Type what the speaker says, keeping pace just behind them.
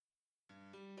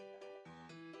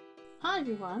Hi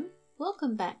everyone,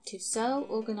 welcome back to Sew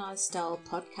Organised Style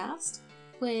podcast.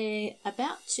 We're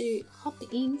about to hop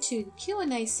into the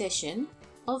Q&A session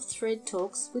of Thread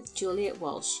Talks with Juliet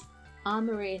Walsh. I'm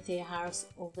Maria Theoharis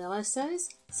Orvelosos,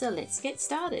 so let's get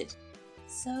started.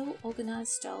 Sew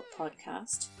Organised Style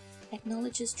podcast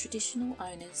acknowledges traditional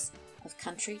owners of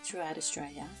country throughout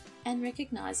Australia and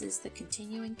recognises the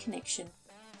continuing connection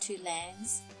to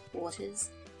lands,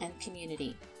 waters and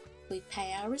community. We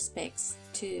pay our respects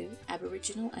to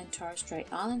Aboriginal and Torres Strait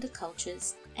Islander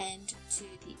cultures and to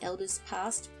the elders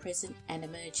past, present and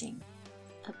emerging.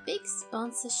 A big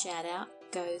sponsor shout out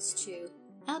goes to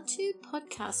our two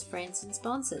podcast friends and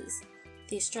sponsors.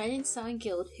 The Australian Sewing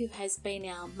Guild, who has been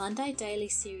our Monday Daily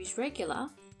Series regular,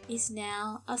 is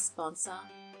now a sponsor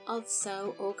of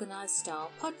Sew Organised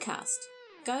Style podcast.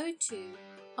 Go to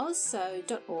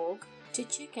ozsew.org to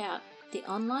check out the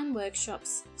online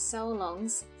workshops,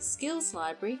 sew-alongs, skills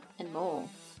library and more.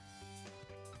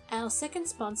 Our second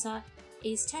sponsor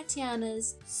is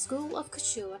Tatiana's School of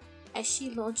Couture as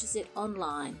she launches it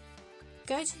online.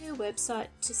 Go to her website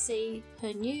to see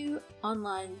her new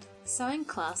online sewing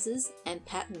classes and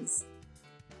patterns.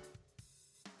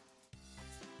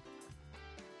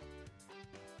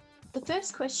 The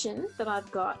first question that I've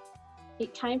got,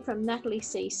 it came from Natalie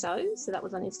C. Sews, so that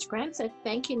was on Instagram. So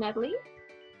thank you, Natalie.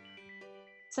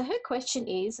 So her question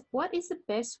is, what is the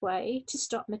best way to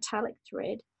stop metallic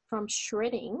thread from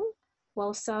shredding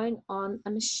while sewing on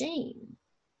a machine?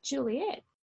 Juliet.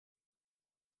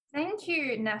 Thank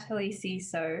you, Natalie C.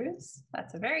 Sews.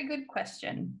 That's a very good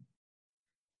question.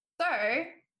 So,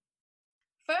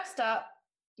 first up,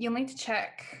 you'll need to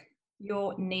check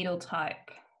your needle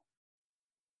type.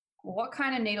 What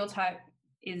kind of needle type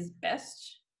is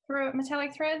best for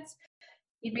metallic threads?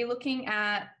 You'd be looking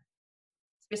at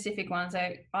specific ones. So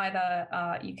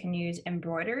either you can use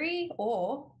embroidery,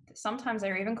 or sometimes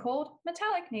they're even called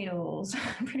metallic needles.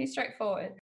 Pretty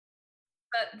straightforward.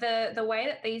 But the way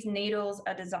that these needles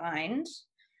are designed,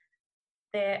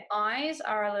 their eyes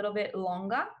are a little bit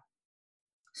longer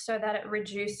so that it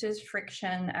reduces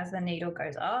friction as the needle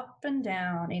goes up and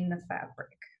down in the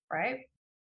fabric, right?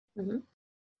 Mm-hmm.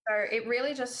 So it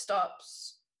really just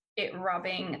stops it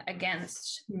rubbing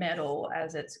against metal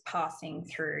as it's passing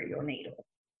through your needle,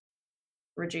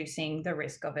 reducing the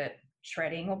risk of it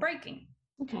shredding or breaking.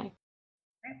 Okay.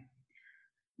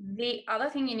 The other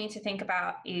thing you need to think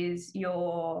about is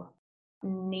your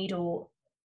needle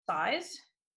size.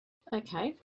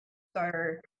 Okay. So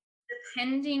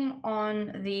depending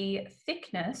on the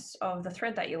thickness of the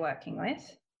thread that you're working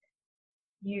with,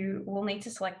 you will need to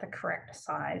select the correct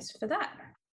size for that.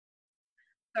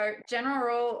 So general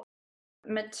rule,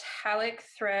 metallic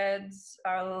threads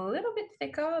are a little bit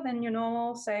thicker than your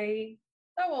normal, say,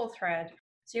 double thread.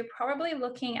 So you're probably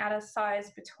looking at a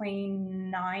size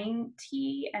between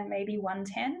 90 and maybe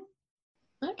 110.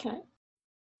 Okay.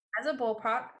 As a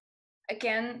ballpark,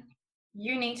 again,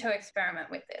 you need to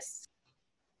experiment with this.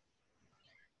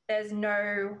 There's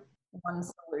no one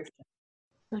solution.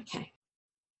 Okay.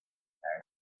 So I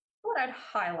thought I'd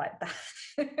highlight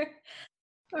that.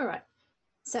 All right.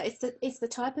 So it's the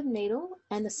type of needle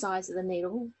and the size of the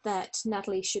needle that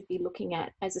Natalie should be looking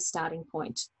at as a starting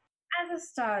point. As a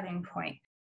starting point.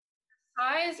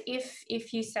 Size,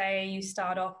 if you say you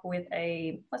start off with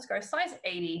let's go size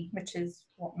 80, which is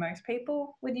what most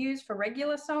people would use for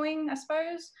regular sewing, I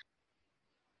suppose.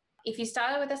 If you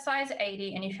started with a size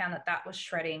 80 and you found that was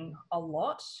shredding a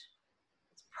lot,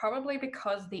 it's probably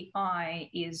because the eye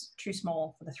is too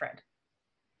small for the thread.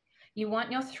 You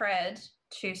want your thread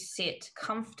to sit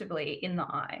comfortably in the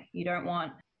eye. You don't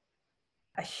want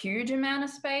a huge amount of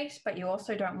space, but you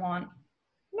also don't want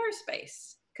no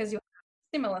space because you'll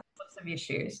have similar sorts of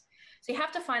issues. So you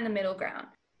have to find the middle ground,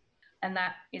 and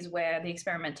that is where the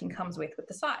experimenting comes with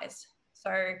the size.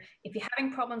 So if you're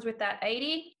having problems with that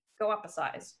 80, go up a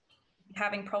size. If you're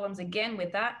having problems again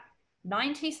with that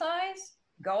 90 size,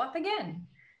 go up again,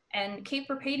 and keep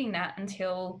repeating that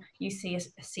until you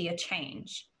see a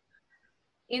change.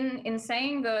 In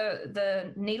saying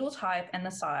the needle type and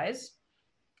the size,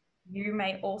 you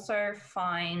may also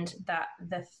find that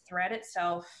the thread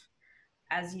itself,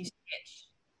 as you stitch,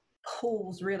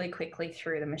 pulls really quickly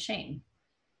through the machine.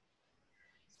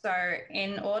 So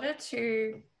in order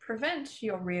to prevent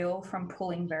your reel from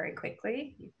pulling very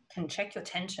quickly, you can check your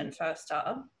tension first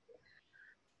up.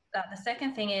 The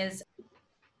second thing is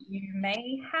you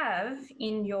may have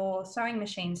in your sewing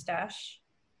machine stash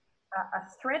a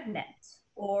thread net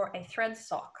or a thread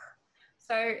sock.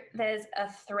 So there's a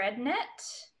thread net,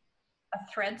 a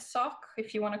thread sock,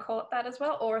 if you want to call it that as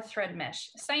well, or a thread mesh.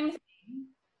 Same thing,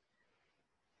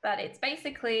 but it's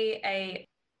basically a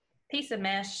piece of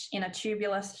mesh in a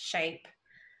tubular shape,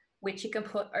 which you can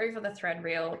put over the thread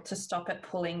reel to stop it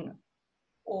pulling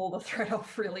all the thread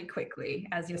off really quickly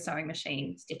as your sewing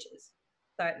machine stitches.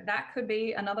 So that could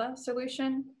be another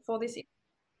solution for this.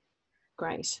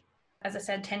 Great. As I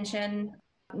said, tension,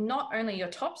 not only your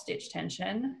top stitch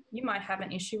tension, you might have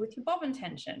an issue with your bobbin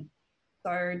tension.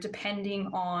 So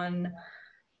depending on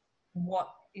what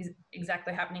is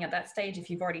exactly happening at that stage, if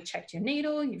you've already checked your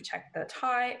needle, you've checked the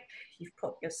type, you've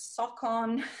put your sock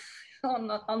on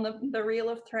the reel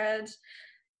of thread,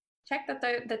 check that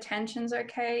the tension's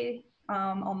okay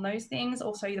on those things.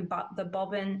 Also the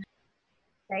bobbin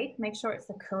shape, make sure it's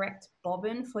the correct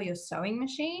bobbin for your sewing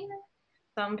machine.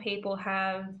 Some people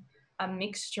have a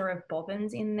mixture of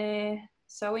bobbins in their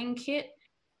sewing kit,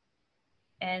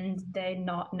 and they're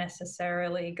not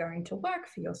necessarily going to work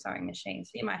for your sewing machine.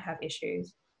 So you might have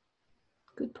issues.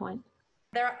 Good point.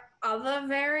 There are other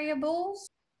variables,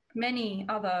 many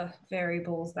other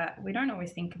variables that we don't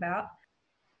always think about.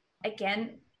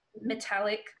 Again,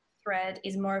 metallic thread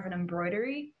is more of an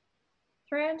embroidery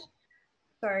thread.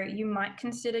 So you might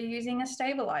consider using a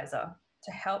stabilizer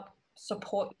to help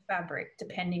support your fabric,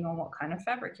 depending on what kind of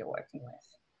fabric you're working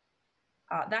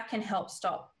with. That can help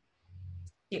stop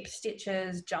skip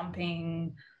stitches,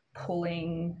 jumping,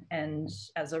 pulling, and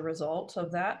as a result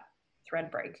of that,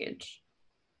 thread breakage.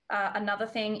 Another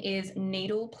thing is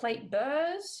needle plate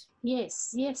burrs.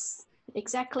 Yes,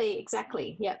 exactly.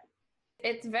 Yep.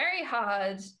 It's very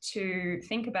hard to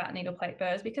think about needle plate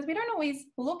burrs because we don't always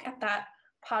look at that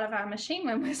part of our machine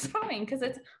when we're sewing because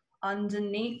it's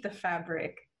underneath the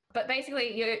fabric. But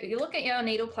basically, you look at your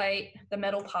needle plate, the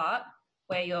metal part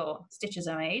where your stitches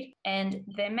are made, and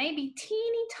there may be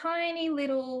teeny tiny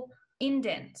little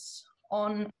indents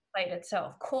on the plate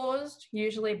itself, caused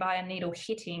usually by a needle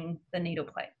hitting the needle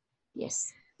plate.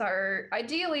 Yes. So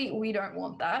ideally, we don't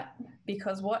want that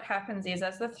because what happens is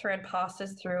as the thread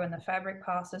passes through and the fabric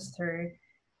passes through,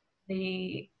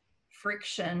 the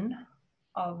friction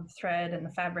of thread and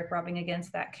the fabric rubbing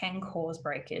against that can cause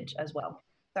breakage as well.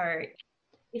 So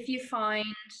if you find,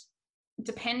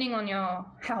 depending on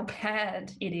how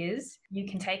bad it is, you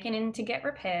can take it in to get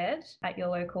repaired at your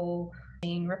local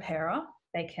machine repairer.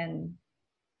 They can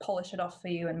polish it off for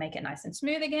you and make it nice and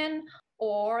smooth again,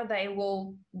 or they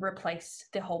will replace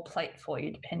the whole plate for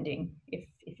you, depending if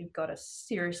you've got a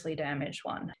seriously damaged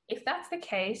one. If that's the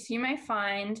case, you may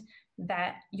find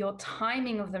that your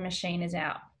timing of the machine is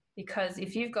out. Because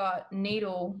if you've got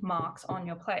needle marks on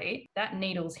your plate, that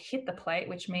needle's hit the plate,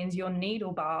 which means your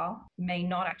needle bar may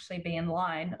not actually be in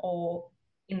line or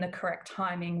in the correct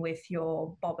timing with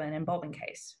your bobbin and bobbin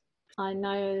case. I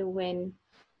know when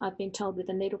I've been told with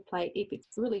a needle plate, if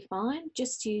it's really fine,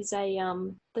 just use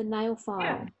the nail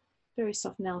file, very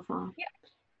soft nail file. Yeah.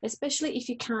 Especially if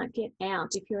you can't get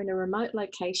out. If you're in a remote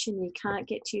location, you can't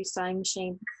get to your sewing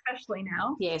machine. Especially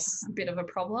now. Yes. A bit of a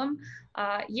problem.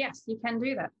 Yes, you can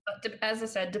do that. But as I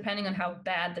said, depending on how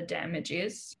bad the damage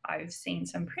is, I've seen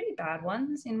some pretty bad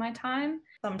ones in my time.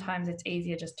 Sometimes it's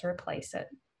easier just to replace it.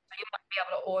 So you might be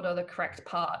able to order the correct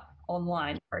part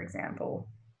online, for example.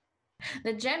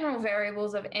 The general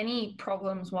variables of any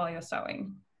problems while you're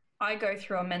sewing. I go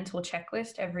through a mental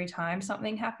checklist every time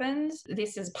something happens.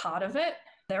 This is part of it.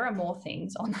 There are more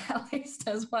things on that list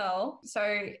as well. So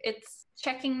it's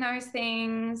checking those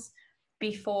things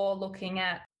before looking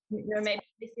at, maybe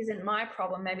this isn't my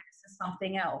problem, maybe this is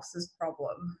something else's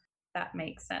problem. That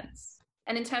makes sense.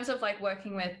 And in terms of like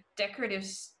working with decorative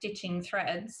stitching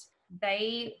threads,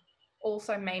 they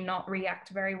also may not react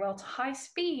very well to high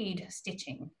speed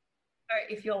stitching. So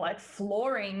if you're like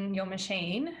flooring your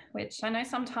machine, which I know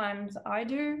sometimes I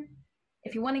do,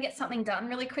 if you want to get something done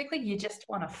really quickly, you just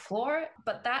want to floor it.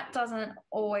 But that doesn't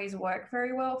always work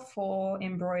very well for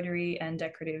embroidery and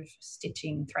decorative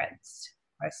stitching threads.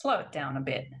 So slow it down a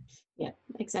bit. Yeah,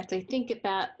 exactly. Think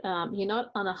about you're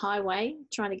not on a highway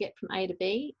trying to get from A to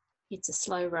B. It's a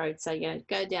slow road. So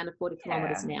go down to 40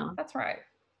 kilometres an hour. That's right.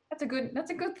 That's a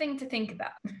good thing to think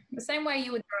about. The same way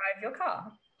you would drive your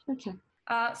car. Okay.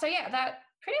 So that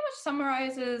pretty much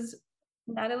summarizes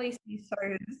Natalie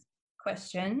So's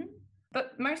question.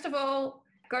 But most of all,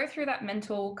 go through that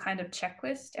mental kind of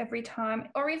checklist every time,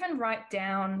 or even write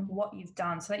down what you've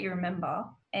done so that you remember.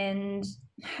 And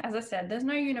as I said, there's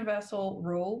no universal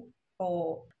rule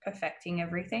for perfecting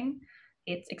everything.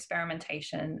 It's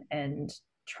experimentation and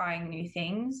trying new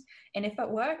things. And if it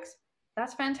works,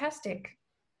 that's fantastic.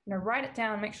 Write it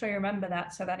down, make sure you remember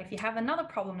that so that if you have another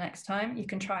problem next time, you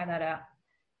can try that out.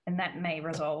 And that may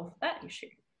resolve that issue.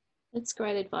 That's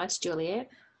great advice, Juliet.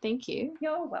 Thank you.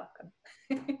 You're welcome.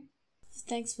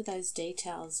 Thanks for those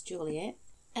details, Juliet.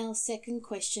 Our second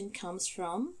question comes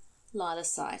from Lila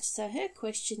Sight. So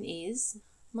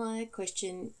my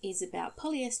question is about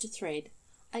polyester thread.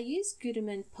 I use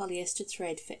Gutermann polyester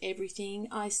thread for everything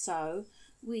I sew,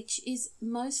 which is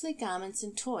mostly garments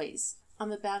and toys.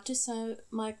 I'm about to sew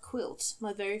my quilt,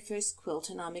 my very first quilt,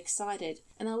 and I'm excited.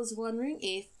 And I was wondering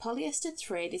if polyester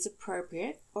thread is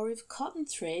appropriate or if cotton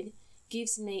thread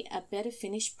gives me a better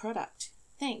finished product.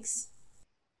 Thanks.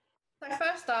 So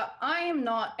first up, I am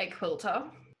not a quilter.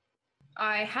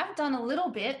 I have done a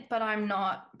little bit, but I'm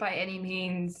not by any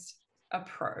means a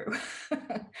pro.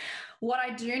 What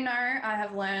I do know, I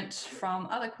have learnt from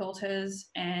other quilters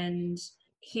and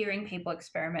hearing people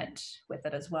experiment with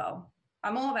it as well.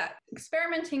 I'm all about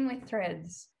experimenting with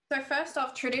threads. So first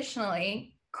off,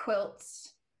 traditionally,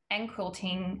 quilts and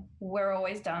quilting were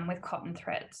always done with cotton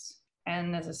threads.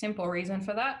 And there's a simple reason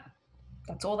for that.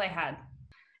 That's all they had.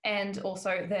 And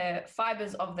also the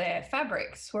fibers of their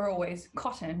fabrics were always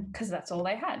cotton because that's all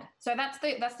they had. So that's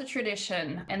the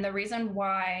tradition. And the reason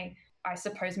why I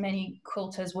suppose many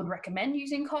quilters would recommend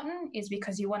using cotton is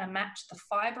because you want to match the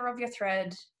fiber of your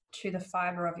thread to the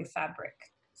fiber of your fabric.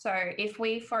 So if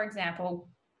we, for example,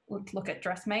 look at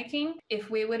dressmaking, if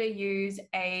we were to use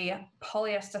a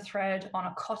polyester thread on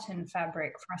a cotton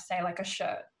fabric for, say, like a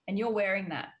shirt, and you're wearing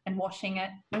that and washing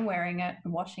it and wearing it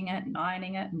and washing it and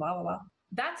ironing it and blah, blah, blah,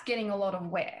 that's getting a lot of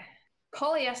wear.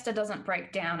 Polyester doesn't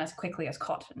break down as quickly as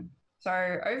cotton.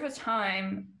 So over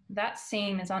time, that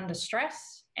seam is under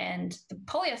stress and the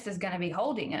polyester is going to be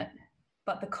holding it,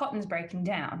 but the cotton's breaking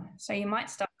down. So you might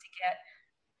start to get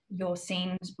your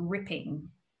seams ripping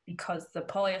because the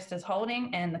polyester is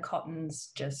holding and the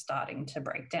cotton's just starting to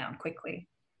break down quickly.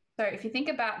 So if you think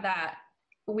about that,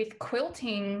 with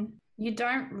quilting, you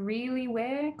don't really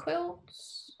wear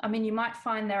quilts. I mean, you might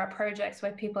find there are projects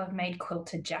where people have made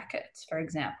quilted jackets, for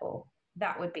example.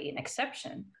 That would be an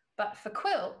exception. But for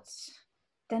quilts,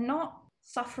 they're not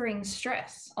suffering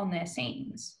stress on their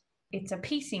seams. It's a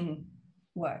piecing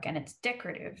work and it's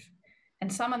decorative.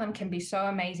 And some of them can be so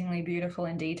amazingly beautiful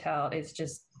and detailed. It's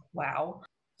just wow.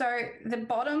 So the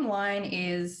bottom line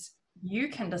is you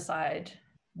can decide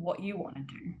what you want to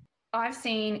do. I've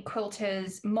seen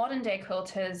quilters, modern day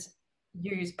quilters,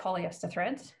 use polyester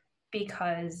threads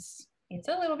because it's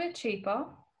a little bit cheaper.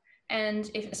 And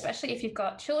especially if you've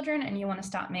got children and you want to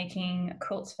start making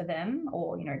quilts for them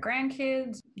or,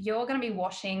 grandkids, you're going to be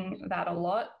washing that a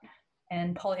lot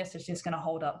and polyester is just going to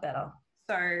hold up better.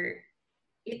 So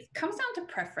it comes down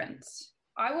to preference.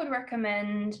 I would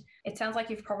recommend, it sounds like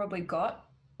you've probably got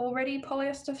already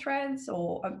polyester threads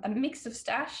or a mix of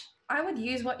stash. I would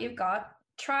use what you've got.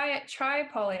 Try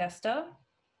polyester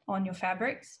on your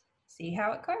fabrics, see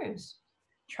how it goes.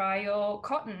 Try your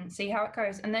cotton, see how it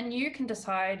goes. And then you can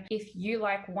decide if you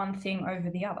like one thing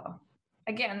over the other.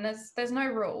 Again, there's no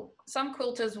rule. Some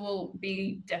quilters will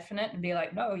be definite and be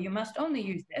like, no, you must only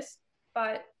use this.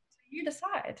 But you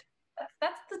decide.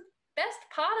 That's the best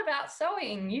part about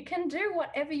sewing. You can do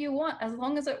whatever you want as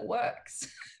long as it works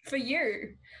for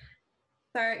you.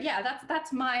 So yeah,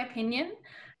 that's my opinion.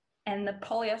 And the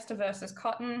polyester versus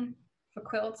cotton for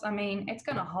quilts, I mean, it's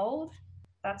going to hold.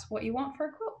 That's what you want for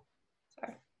a quilt. So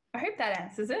I hope that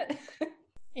answers it.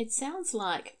 It sounds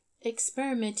like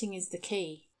experimenting is the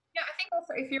key. Yeah, I think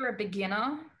also if you're a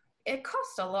beginner, it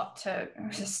costs a lot to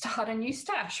start a new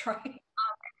stash, right?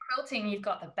 Quilting, you've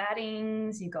got the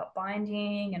battings, you've got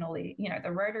binding and all the,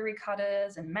 the rotary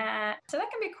cutters and mat. So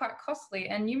that can be quite costly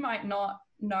and you might not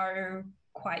know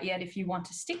quite yet if you want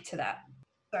to stick to that.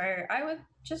 So I would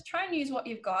just try and use what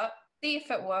you've got, see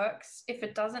if it works. If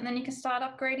it doesn't, then you can start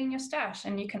upgrading your stash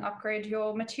and you can upgrade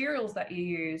your materials that you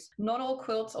use. Not all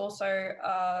quilts also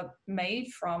are made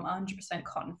from 100%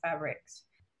 cotton fabrics.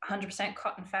 100%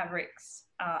 cotton fabrics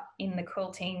are in the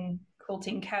quilting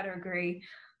category.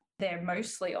 They're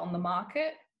mostly on the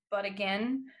market. But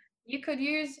again, you could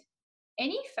use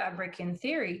any fabric in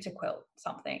theory to quilt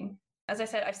something. As I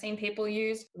said, I've seen people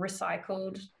use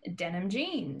recycled denim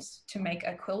jeans to make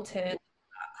a quilted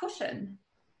cushion.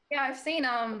 Yeah, I've seen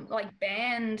like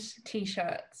band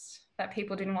t-shirts that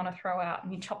people didn't want to throw out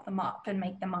and you chop them up and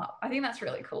make them up. I think that's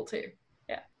really cool too.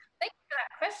 Yeah. Thank you for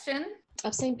that question.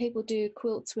 I've seen people do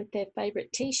quilts with their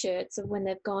favourite t-shirts of when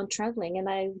they've gone travelling and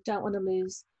they don't want to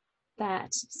lose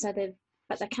that.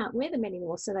 But they can't wear them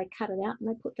anymore. So they cut it out and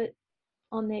they put it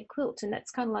on their quilt and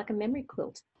that's kind of like a memory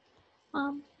quilt.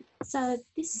 So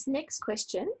this next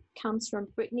question comes from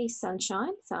Brittany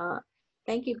Sunshine. So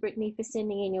thank you, Brittany, for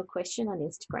sending in your question on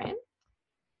Instagram.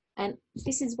 And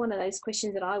this is one of those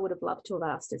questions that I would have loved to have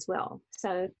asked as well.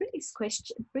 So Brittany's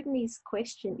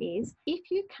question is, if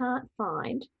you can't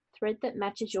find thread that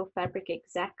matches your fabric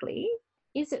exactly,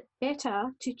 is it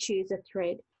better to choose a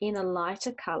thread in a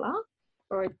lighter colour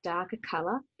or a darker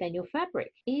colour than your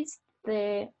fabric? Is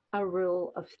there a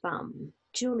rule of thumb?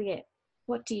 Juliet,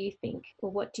 what do you think, or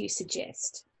what do you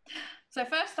suggest? So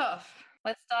first off,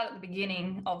 let's start at the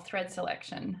beginning of thread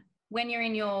selection. When you're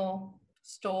in your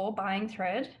store buying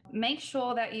thread, make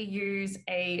sure that you use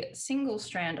a single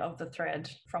strand of the thread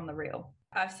from the reel.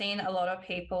 I've seen a lot of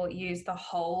people use the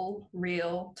whole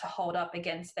reel to hold up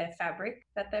against their fabric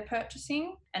that they're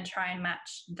purchasing and try and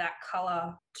match that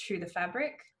color to the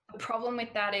fabric. The problem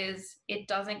with that is it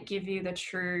doesn't give you the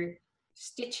true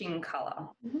stitching color.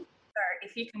 Mm-hmm. So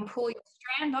if you can pull your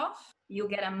strand off, you'll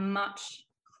get a much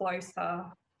closer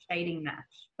shading match.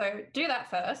 So do that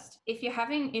first. If you're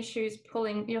having issues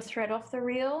pulling your thread off the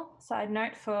reel, side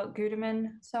note for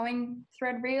Gutermann sewing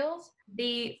thread reels,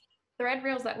 the thread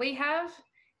reels that we have,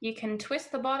 you can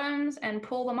twist the bottoms and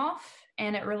pull them off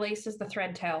and it releases the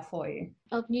thread tail for you.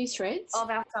 Of new threads? Of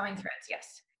our sewing threads,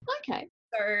 yes. Okay.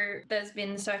 So there's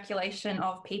been circulation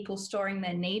of people storing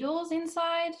their needles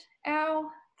inside our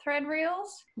thread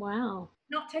reels. Wow.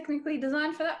 Not technically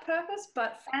designed for that purpose,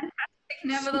 but fantastic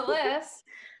nevertheless.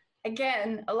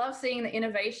 Again, I love seeing the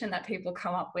innovation that people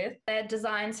come up with. They're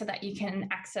designed so that you can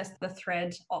access the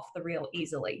thread off the reel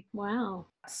easily. Wow.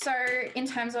 So in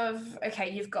terms of,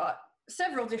 okay, you've got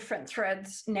several different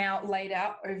threads now laid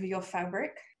out over your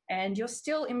fabric and you're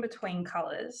still in between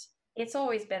colours. It's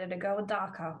always better to go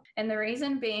darker. And the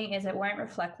reason being is it won't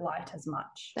reflect light as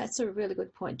much. That's a really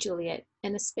good point, Juliet.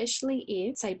 And especially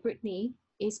if, say, Brittany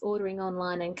is ordering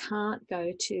online and can't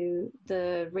go to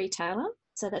the retailer.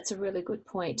 So that's a really good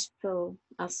point for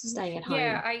us staying at home.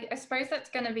 Yeah, I suppose that's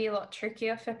going to be a lot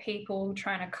trickier for people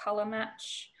trying to colour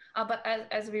match. But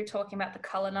as we were talking about the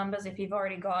colour numbers, if you've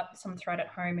already got some thread at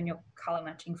home and you're colour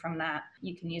matching from that,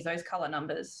 you can use those colour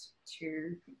numbers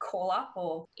to call up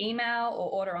or email or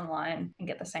order online and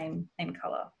get the same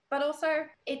colour. But also,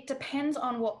 it depends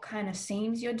on what kind of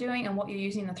seams you're doing and what you're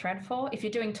using the thread for. If you're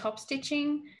doing top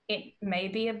stitching, it may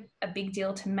be a big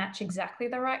deal to match exactly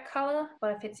the right colour.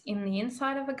 But if it's in the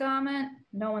inside of a garment,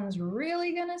 no one's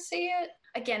really going to see it.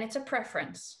 Again, it's a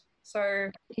preference. So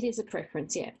it is a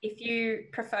preference, yeah. If you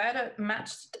prefer to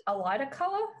match a lighter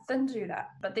colour, then do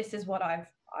that. But this is what I've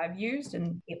used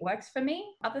and it works for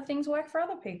me. Other things work for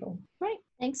other people. Great.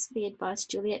 Thanks for the advice,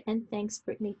 Juliet, and thanks,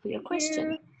 Brittany, for your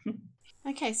question.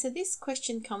 Okay, so this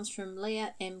question comes from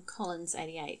Leah M. Collins,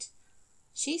 88.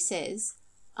 She says,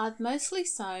 I've mostly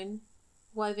sewn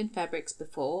woven fabrics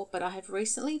before, but I have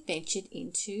recently ventured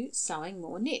into sewing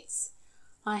more knits.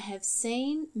 I have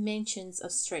seen mentions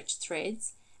of stretch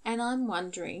threads, and I'm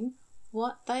wondering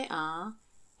what they are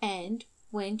and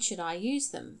when should I use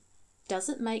them. Does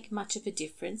it make much of a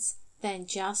difference than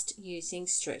just using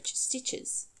stretch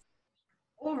stitches?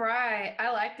 All right,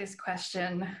 I like this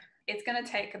question. It's going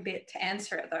to take a bit to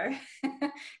answer it though,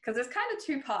 because there's kind of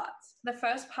two parts. The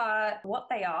first part, what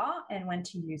they are and when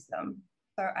to use them.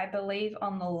 So I believe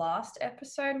on the last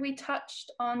episode we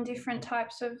touched on different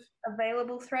types of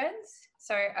available threads.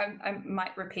 So I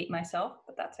might repeat myself,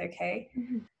 but that's okay.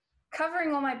 Mm-hmm.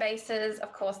 Covering all my bases,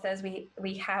 of course,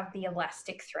 we have the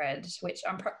elastic thread, which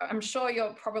I'm sure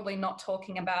you're probably not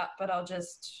talking about, but I'll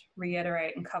just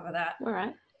reiterate and cover that. All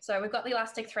right. So we've got the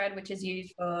elastic thread, which is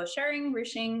used for shirring,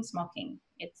 ruching, smocking.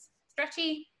 It's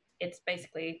stretchy. It's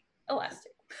basically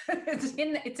elastic.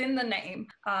 It's in the name.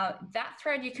 That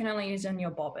thread you can only use on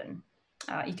your bobbin.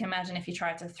 You can imagine if you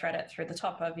try to thread it through the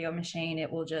top of your machine,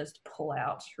 it will just pull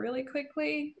out really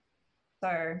quickly.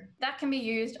 So that can be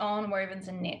used on wovens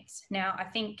and knits. Now, I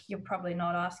think you're probably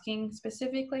not asking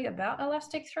specifically about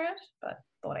elastic thread, but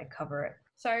thought I'd cover it.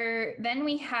 So then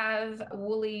we have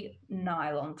woolly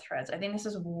nylon threads. I think this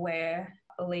is where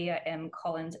Leah M.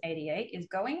 Collins 88 is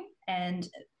going. And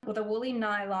the woolly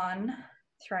nylon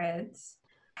threads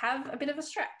have a bit of a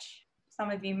stretch.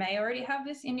 Some of you may already have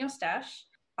this in your stash.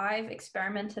 I've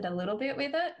experimented a little bit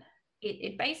with it.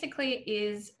 It basically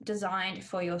is designed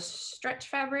for your stretch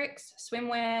fabrics,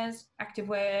 swimwears,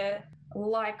 activewear,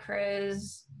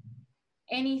 lycras,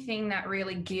 anything that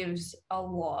really gives a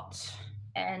lot.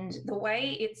 And the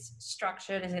way it's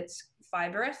structured is it's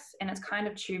fibrous and it's kind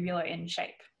of tubular in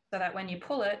shape, so that when you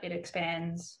pull it, it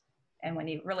expands, and when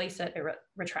you release it, it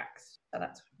retracts. So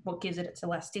that's what gives it its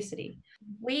elasticity.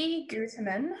 We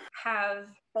Gutermann have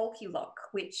bulky lock,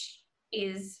 which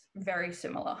is very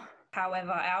similar.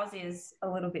 However, ours is a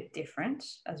little bit different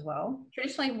as well.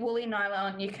 Traditionally, woolly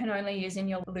nylon you can only use in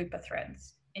your looper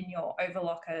threads, in your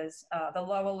overlockers, the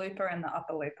lower looper and the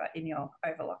upper looper in your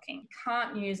overlocking. You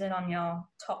can't use it on your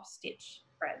top stitch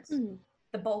threads.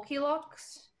 The bulky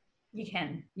locks, you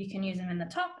can. You can use them in the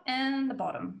top and the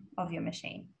bottom of your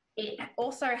machine. It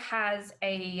also has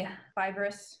a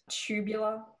fibrous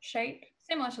tubular shape,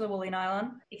 similar to the woolly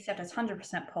nylon, except it's 100%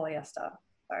 polyester,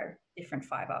 so different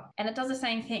fiber. And it does the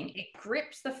same thing. It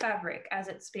grips the fabric as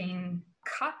it's been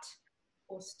cut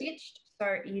or stitched,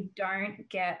 so you don't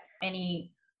get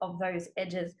any of those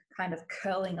edges kind of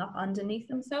curling up underneath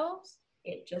themselves.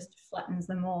 It just flattens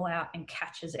them all out and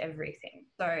catches everything.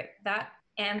 So that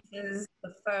answers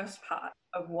the first part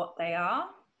of what they are.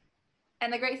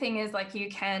 And the great thing is, like, you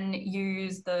can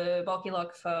use the bulky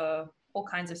lock for all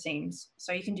kinds of seams.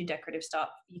 So you can do decorative stuff,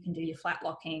 you can do your flat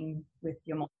locking with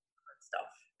your stuff,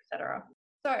 etc.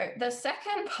 So the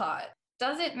second part,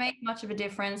 does it make much of a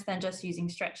difference than just using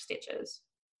stretch stitches?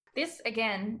 This,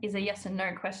 again, is a yes and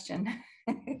no question.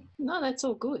 No, that's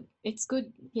all good. It's good.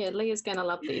 Yeah, Leah's going to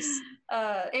love this.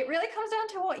 It really comes down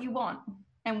to what you want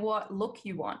and what look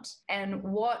you want and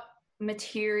what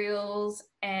materials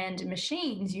and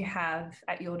machines you have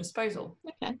at your disposal.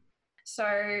 Okay.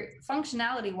 So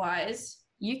functionality-wise,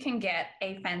 you can get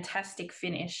a fantastic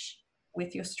finish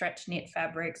with your stretch knit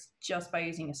fabrics just by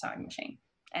using a sewing machine.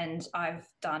 And I've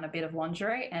done a bit of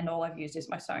lingerie and all I've used is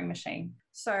my sewing machine.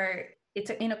 So it's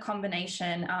in a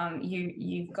combination.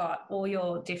 You've got all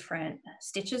your different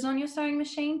stitches on your sewing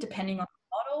machine, depending on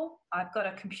the model. I've got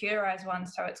a computerized one,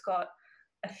 so it's got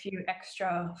a few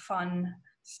extra fun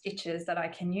stitches that I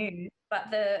can use.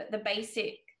 But the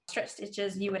basic stretch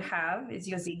stitches you would have is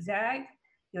your zigzag,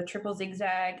 your triple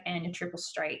zigzag, and your triple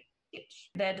straight stitch.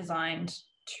 They're designed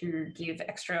to give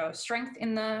extra strength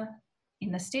in the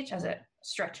stitch as it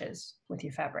stretches with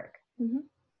your fabric. Mm-hmm.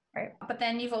 Right. But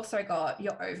then you've also got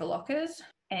your overlockers,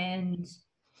 and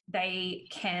they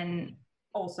can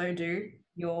also do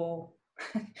your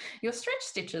your stretch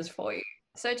stitches for you.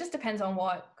 So it just depends on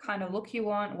what kind of look you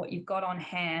want, what you've got on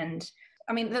hand.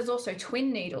 I mean, there's also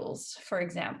twin needles, for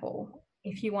example,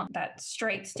 if you want that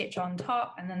straight stitch on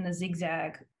top and then the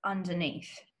zigzag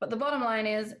underneath. But the bottom line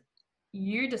is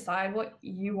you decide what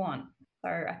you want. So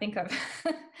I think I've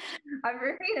I've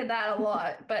repeated that a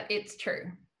lot, but it's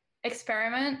true.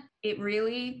 Experiment. It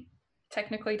really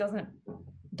technically doesn't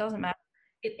matter.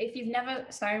 If you've never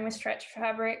sewn with stretch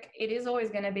fabric, it is always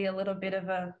going to be a little bit of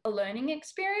a learning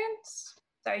experience.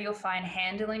 So you'll find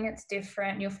handling it's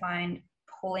different. You'll find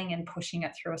pulling and pushing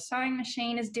it through a sewing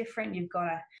machine is different. You've got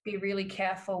to be really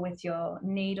careful with your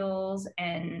needles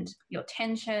and your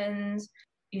tensions.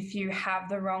 If you have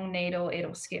the wrong needle,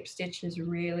 it'll skip stitches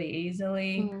really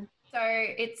easily. Mm. So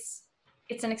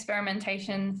it's an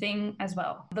experimentation thing as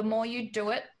well. The more you do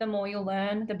it, the more you'll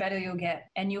learn, the better you'll get,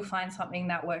 and you'll find something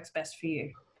that works best for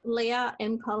you. Leah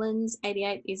M. Collins,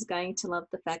 88, is going to love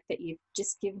the fact that you've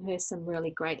just given her some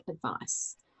really great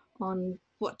advice on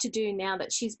what to do now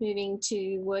that she's moving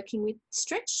to working with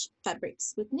stretch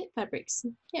fabrics, with knit fabrics.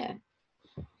 Yeah.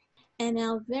 And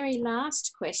our very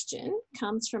last question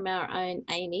comes from our own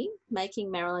Amy, making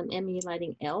Marilyn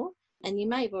emulating L. And you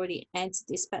may have already answered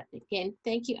this, but again,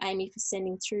 thank you, Amy, for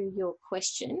sending through your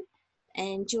question.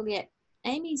 And Juliet,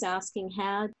 Amy's asking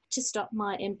how to stop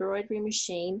my embroidery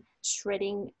machine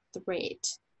shredding thread.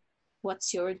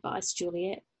 What's your advice,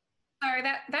 Juliet? So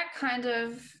that kind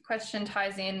of question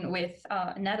ties in with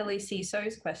Natalie C.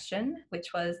 So's question, which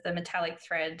was the metallic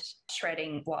thread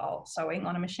shredding while sewing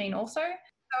on a machine also.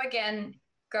 So again,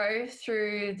 go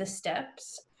through the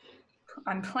steps.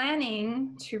 I'm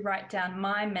planning to write down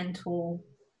my mental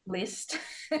list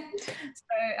so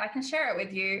I can share it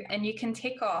with you, and you can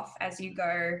tick off as you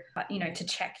go, to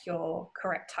check your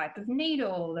correct type of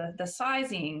needle, the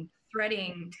sizing,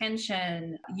 threading,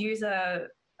 tension. Use a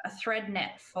thread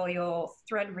net for your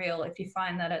thread reel if you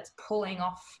find that it's pulling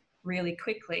off really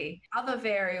quickly. Other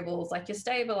variables like your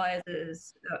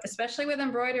stabilizers, especially with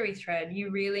embroidery thread,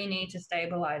 you really need to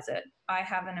stabilize it. I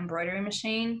have an embroidery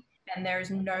machine, and there is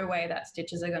no way that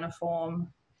stitches are going to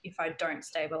form if I don't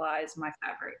stabilize my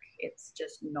fabric. It's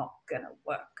just not going to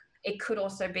work. It could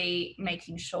also be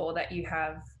making sure that you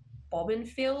have bobbin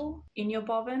fill in your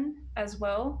bobbin as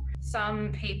well.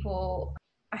 Some people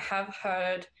I have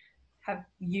heard have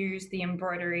used the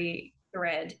embroidery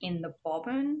thread in the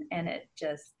bobbin, and it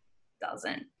just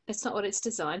doesn't. That's not what it's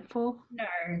designed for. No.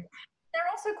 They're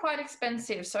also quite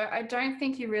expensive, so I don't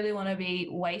think you really want to be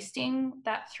wasting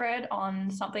that thread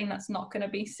on something that's not going to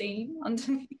be seen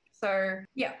underneath. So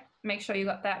yeah, make sure you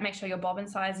got that. Make sure your bobbin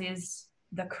size is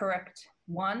the correct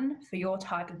one for your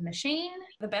type of machine.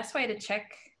 The best way to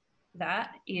check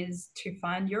that is to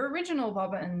find your original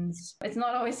bobbins. It's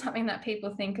not always something that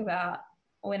people think about.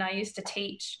 When I used to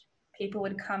teach, people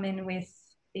would come in with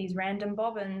these random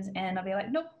bobbins and I'll be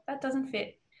like, nope, that doesn't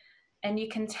fit. And you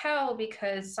can tell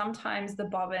because sometimes the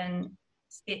bobbin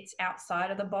sits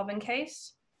outside of the bobbin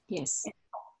case. Yes.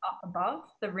 Up above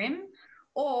the rim,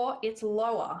 or it's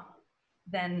lower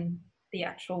than the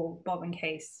actual bobbin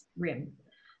case rim.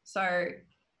 So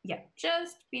yeah,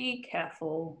 just be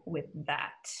careful with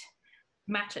that.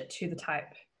 Match it to the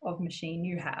type of machine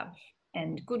you have,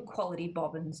 and good quality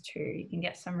bobbins too. You can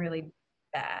get some really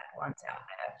bad ones out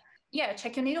there. Yeah,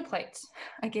 check your needle plates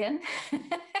again,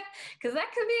 because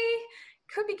that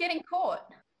could be getting caught.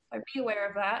 So be aware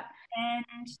of that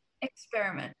and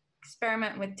experiment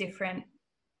with different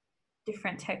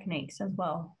techniques as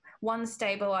well. One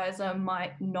stabilizer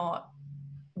might not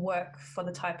work for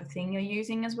the type of thing you're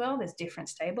using as well. There's different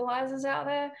stabilizers out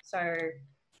there, so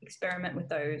experiment with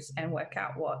those and work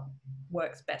out what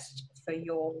works best for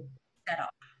your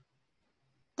setup.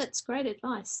 That's great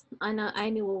advice. I know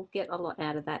Amy will get a lot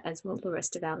out of that, as will the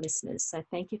rest of our listeners. So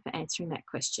thank you for answering that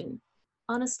question.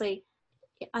 Honestly,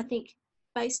 I think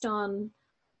based on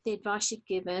the advice you've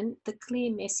given, the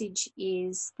clear message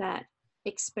is that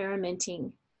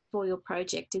experimenting for your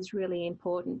project is really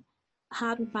important.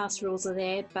 Hard and fast rules are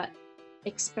there, but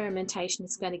experimentation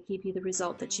is going to give you the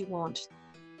result that you want.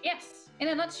 Yes, in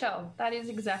a nutshell, that is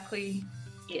exactly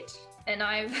it. And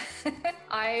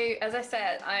as I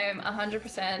said, I am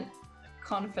 100%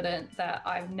 confident that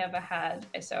I've never had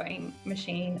a sewing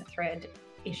machine thread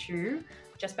issue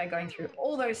just by going through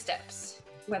all those steps.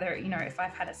 Whether, if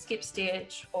I've had a skip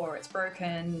stitch or it's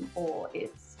broken or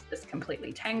it's just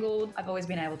completely tangled, I've always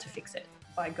been able to fix it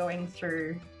by going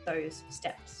through those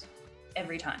steps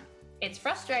every time. It's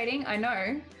frustrating, I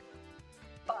know,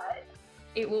 but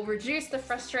it will reduce the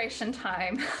frustration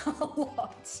time a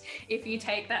lot if you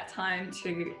take that time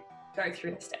to go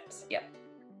through the steps. Yep.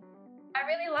 I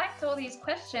really liked all these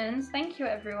questions. Thank you,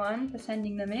 everyone, for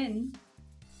sending them in.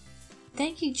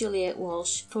 Thank you, Juliet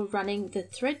Walsh, for running the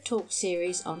Thread Talk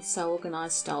series on Sew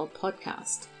Organised Style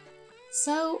podcast.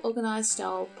 Sew Organised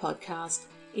Style podcast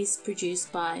is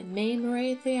produced by me,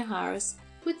 Maria Theoharis,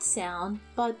 with sound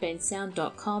by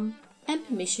bensound.com and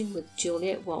permission with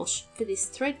Juliet Walsh for this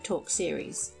Thread Talk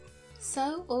series.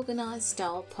 Sew Organised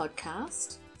Style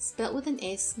podcast, spelt with an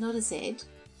S, not a Z,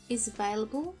 is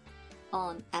available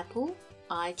on Apple,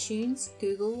 iTunes,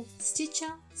 Google,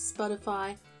 Stitcher,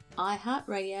 Spotify,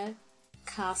 iHeartRadio,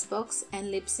 Castbox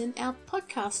and Libsyn, our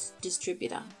podcast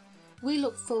distributor. We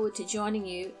look forward to joining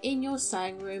you in your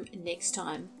sewing room next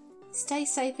time. Stay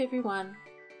safe, everyone.